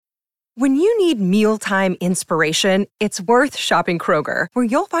When you need mealtime inspiration, it's worth shopping Kroger, where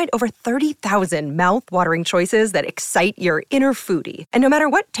you'll find over 30,000 mouth-watering choices that excite your inner foodie. And no matter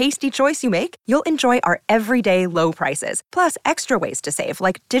what tasty choice you make, you'll enjoy our everyday low prices, plus extra ways to save,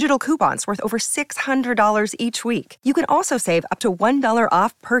 like digital coupons worth over $600 each week. You can also save up to $1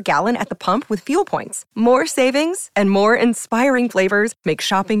 off per gallon at the pump with fuel points. More savings and more inspiring flavors make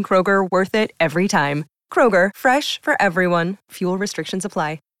shopping Kroger worth it every time. Kroger, fresh for everyone. Fuel restrictions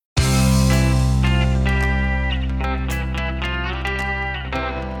apply.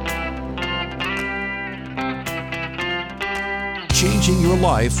 Changing your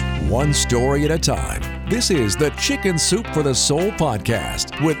life one story at a time. This is the Chicken Soup for the Soul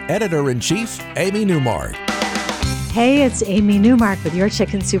podcast with Editor-in-Chief Amy Newmark. Hey, it's Amy Newmark with your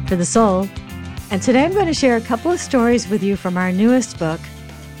Chicken Soup for the Soul. And today I'm going to share a couple of stories with you from our newest book,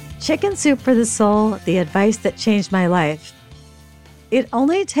 Chicken Soup for the Soul, The Advice That Changed My Life. It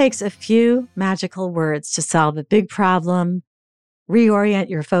only takes a few magical words to solve a big problem, reorient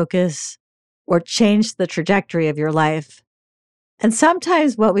your focus, or change the trajectory of your life. And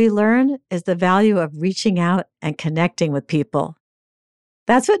sometimes what we learn is the value of reaching out and connecting with people.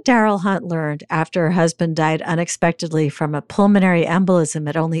 That's what Daryl Hunt learned after her husband died unexpectedly from a pulmonary embolism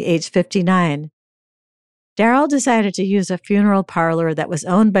at only age 59. Daryl decided to use a funeral parlor that was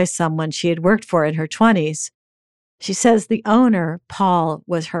owned by someone she had worked for in her 20s. She says the owner, Paul,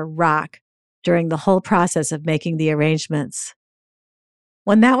 was her rock during the whole process of making the arrangements.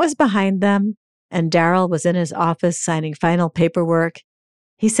 When that was behind them, and Daryl was in his office signing final paperwork,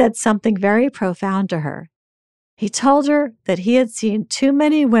 he said something very profound to her. He told her that he had seen too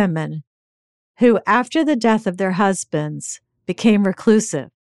many women who, after the death of their husbands, became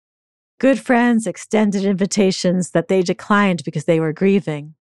reclusive. Good friends extended invitations that they declined because they were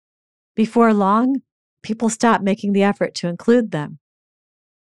grieving. Before long, people stopped making the effort to include them.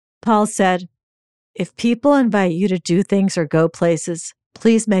 Paul said, "If people invite you to do things or go places,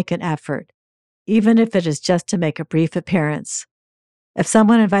 please make an effort, even if it is just to make a brief appearance. If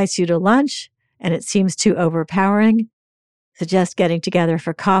someone invites you to lunch and it seems too overpowering, suggest getting together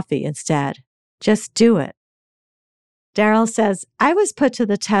for coffee instead. Just do it." Daryl says, "I was put to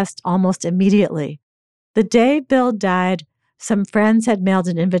the test almost immediately. The day Bill died, some friends had mailed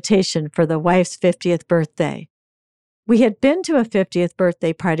an invitation for the wife's 50th birthday. We had been to a 50th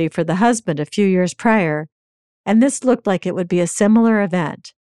birthday party for the husband a few years prior, and this looked like it would be a similar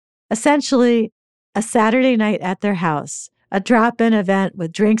event. Essentially, a Saturday night at their house, a drop-in event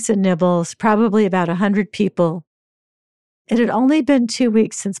with drinks and nibbles, probably about 100 people. It had only been 2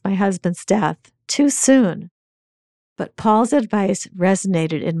 weeks since my husband's death, too soon. But Paul's advice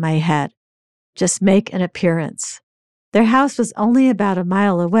resonated in my head. Just make an appearance. Their house was only about a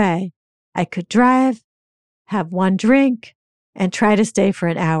mile away. I could drive, have one drink, and try to stay for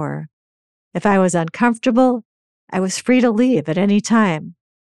an hour. If I was uncomfortable, I was free to leave at any time."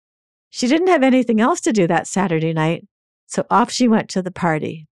 She didn't have anything else to do that Saturday night, so off she went to the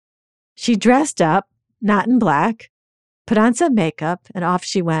party. She dressed up, not in black, put on some makeup, and off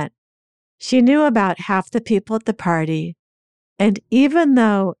she went. She knew about half the people at the party, and even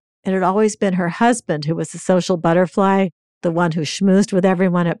though it had always been her husband who was the social butterfly, the one who schmoozed with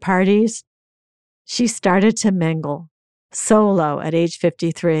everyone at parties, she started to mingle, solo at age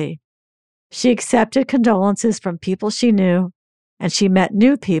 53. She accepted condolences from people she knew, and she met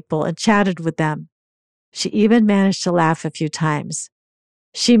new people and chatted with them. She even managed to laugh a few times.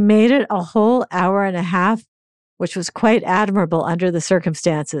 She made it a whole hour and a half, which was quite admirable under the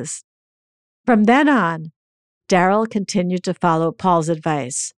circumstances. From then on, Daryl continued to follow Paul's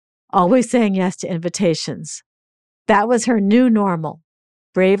advice, always saying yes to invitations. That was her new normal,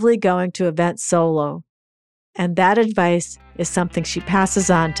 bravely going to events solo. And that advice is something she passes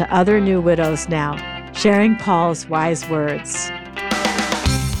on to other new widows now, sharing Paul's wise words.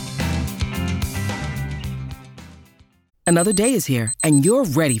 Another day is here, and you're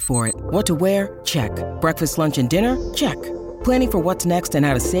ready for it. What to wear? Check. Breakfast, lunch, and dinner? Check. Planning for what's next and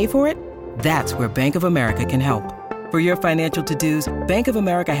how to save for it? That's where Bank of America can help. For your financial to-dos, Bank of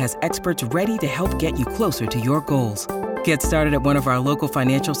America has experts ready to help get you closer to your goals. Get started at one of our local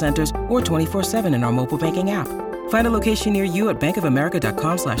financial centers or 24/7 in our mobile banking app. Find a location near you at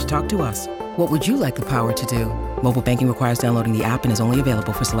bankofamerica.com/talktous. What would you like the power to do? Mobile banking requires downloading the app and is only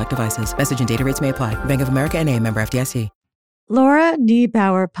available for select devices. Message and data rates may apply. Bank of America N.A., member FDIC. Laura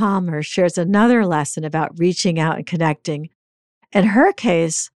Niebauer Palmer shares another lesson about reaching out and connecting. In her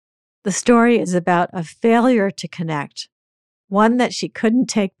case, the story is about a failure to connect, one that she couldn't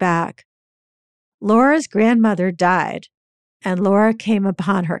take back. Laura's grandmother died, and Laura came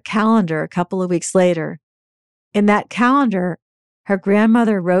upon her calendar a couple of weeks later. In that calendar, her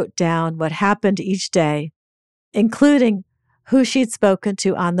grandmother wrote down what happened each day, including who she'd spoken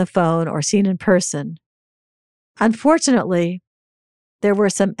to on the phone or seen in person. Unfortunately, there were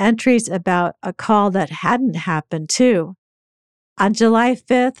some entries about a call that hadn't happened, too. On July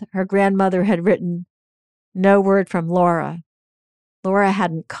 5th, her grandmother had written, "No word from Laura." Laura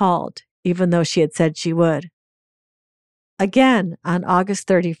hadn't called, even though she had said she would. Again, on August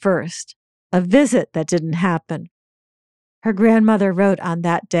 31st, a visit that didn't happen. Her grandmother wrote on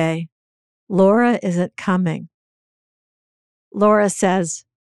that day, "Laura isn't coming." Laura says,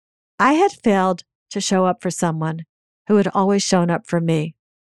 "I had failed to show up for someone who had always shown up for me.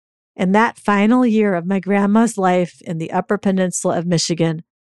 In that final year of my grandma's life in the Upper Peninsula of Michigan,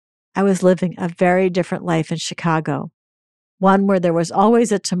 I was living a very different life in Chicago, one where there was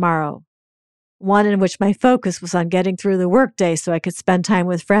always a tomorrow, one in which my focus was on getting through the workday so I could spend time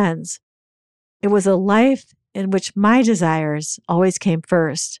with friends. It was a life in which my desires always came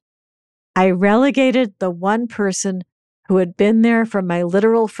first. I relegated the one person who had been there from my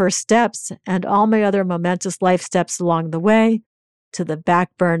literal first steps and all my other momentous life steps along the way to the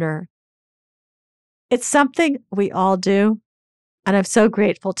back burner." It's something we all do, and I'm so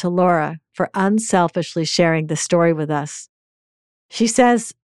grateful to Laura for unselfishly sharing the story with us. She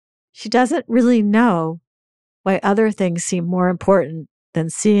says she doesn't really know why other things seem more important than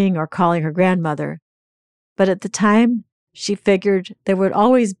seeing or calling her grandmother, but at the time, she figured there would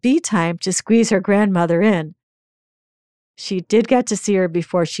always be time to squeeze her grandmother in. She did get to see her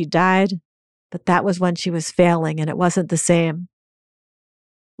before she died, but that was when she was failing and it wasn't the same.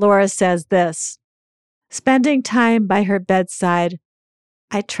 Laura says this, "Spending time by her bedside,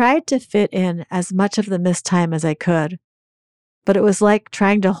 I tried to fit in as much of the missed time as I could, but it was like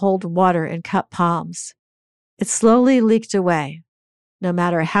trying to hold water in cupped palms. It slowly leaked away, no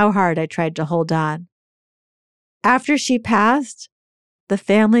matter how hard I tried to hold on. After she passed, the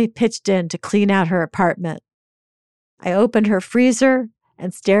family pitched in to clean out her apartment. I opened her freezer,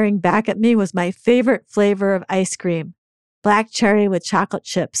 and staring back at me was my favorite flavor of ice cream, black cherry with chocolate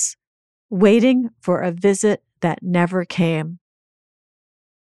chips, waiting for a visit that never came."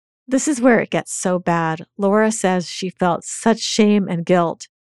 This is where it gets so bad. Laura says she felt such shame and guilt,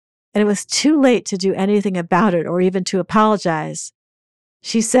 and it was too late to do anything about it or even to apologize.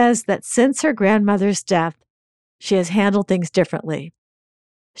 She says that since her grandmother's death, she has handled things differently.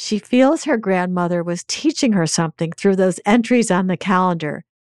 She feels her grandmother was teaching her something through those entries on the calendar,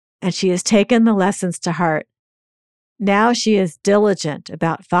 and she has taken the lessons to heart. Now she is diligent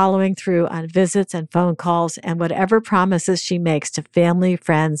about following through on visits and phone calls and whatever promises she makes to family,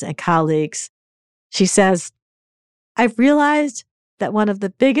 friends, and colleagues. She says, "I've realized that one of the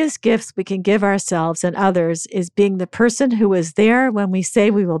biggest gifts we can give ourselves and others is being the person who is there when we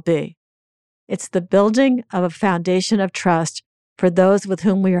say we will be. It's the building of a foundation of trust for those with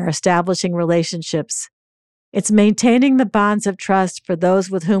whom we are establishing relationships. It's maintaining the bonds of trust for those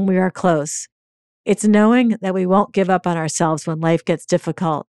with whom we are close. It's knowing that we won't give up on ourselves when life gets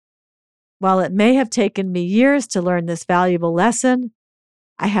difficult. While it may have taken me years to learn this valuable lesson,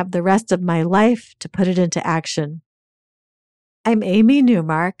 I have the rest of my life to put it into action." I'm Amy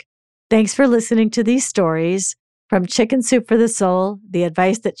Newmark. Thanks for listening to these stories from Chicken Soup for the Soul, the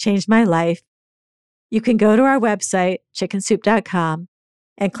advice that changed my life. You can go to our website, chickensoup.com,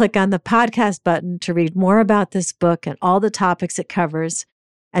 and click on the podcast button to read more about this book and all the topics it covers.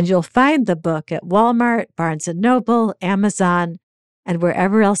 And you'll find the book at Walmart, Barnes & Noble, Amazon, and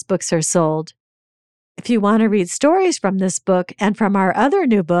wherever else books are sold. If you want to read stories from this book and from our other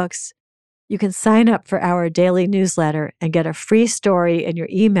new books, you can sign up for our daily newsletter and get a free story in your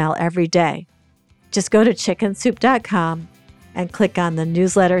email every day. Just go to chickensoup.com and click on the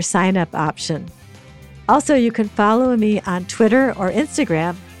newsletter sign-up option. Also, you can follow me on Twitter or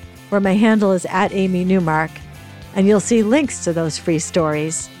Instagram, where my handle is @AmyNewmark, and you'll see links to those free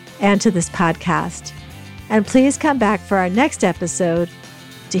stories and to this podcast. And please come back for our next episode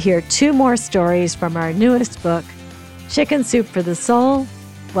to hear 2 more stories from our newest book, Chicken Soup for the Soul.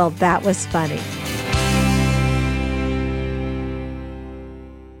 Well, that was funny.